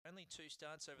only 2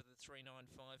 starts over the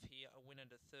 3.95 here. A win and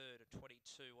a third. A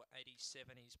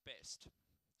 22.87 is best.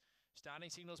 Starting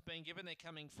signals being given. They're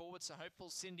coming forward. So Hopeful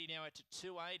Cindy now at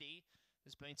 2.80.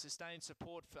 There's been sustained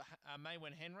support for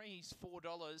Maywin Henry. He's $4.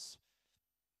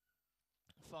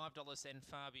 $5 then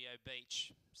Fabio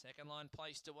Beach. Second line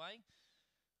placed away.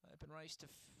 Open race to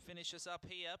finish us up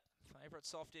here. Favourite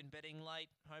soft in betting late.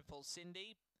 Hopeful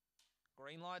Cindy.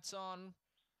 Green lights on.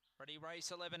 Ready,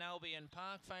 race 11,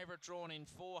 Albion-Park. Favourite drawn in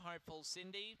 4, Hopeful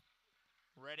Cindy.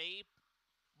 Ready.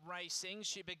 Racing.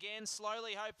 She began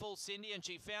slowly, Hopeful Cindy, and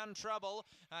she found trouble.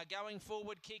 Going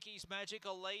forward, Kiki's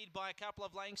Magical lead by a couple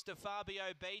of lengths to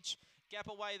Fabio Beach. Gap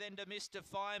away then to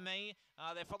Mystify Me.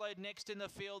 They're followed next in the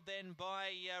field then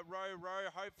by Row,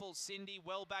 Hopeful Cindy,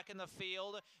 well back in the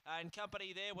field. And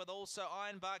company there with also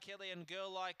Albion-Park-Wednesday and Girl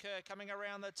Like Her coming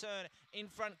around the turn. In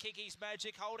front, Kiki's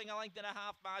Magic, holding a length and a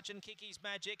half margin. Kiki's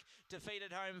Magic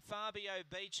defeated home Fabio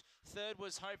Beach. Third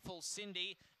was Hopeful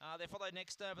Cindy. They're followed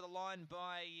next over the line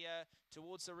by,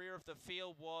 towards the rear of the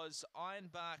field was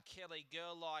Albion-Park-Wednesday,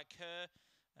 Girl Like Her.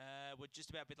 Would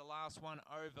just about be the last one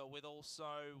over with also,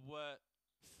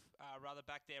 rather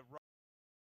back there.